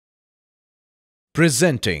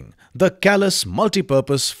Presenting the Callas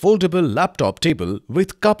Multipurpose Foldable Laptop Table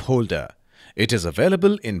with Cup Holder. It is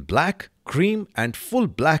available in black, cream and full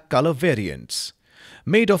black color variants.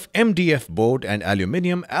 Made of MDF board and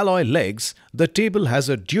aluminium alloy legs, the table has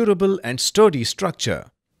a durable and sturdy structure.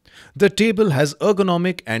 The table has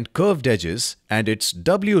ergonomic and curved edges, and its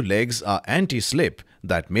W legs are anti-slip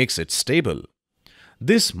that makes it stable.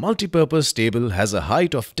 This multipurpose table has a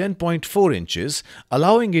height of 10.4 inches,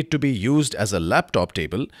 allowing it to be used as a laptop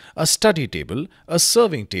table, a study table, a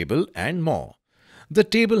serving table and more. The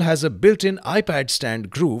table has a built-in iPad stand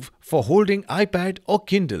groove for holding iPad or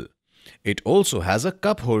Kindle. It also has a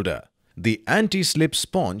cup holder. The anti-slip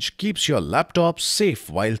sponge keeps your laptop safe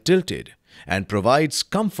while tilted and provides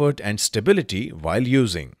comfort and stability while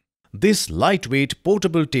using. This lightweight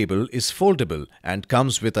portable table is foldable and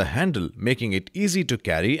comes with a handle, making it easy to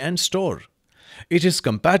carry and store. It is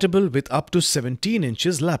compatible with up to 17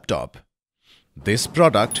 inches laptop. This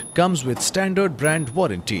product comes with standard brand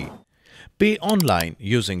warranty. Pay online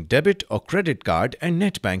using debit or credit card and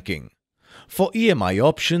net banking. For EMI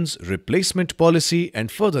options, replacement policy and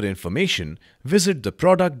further information, visit the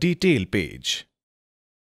product detail page.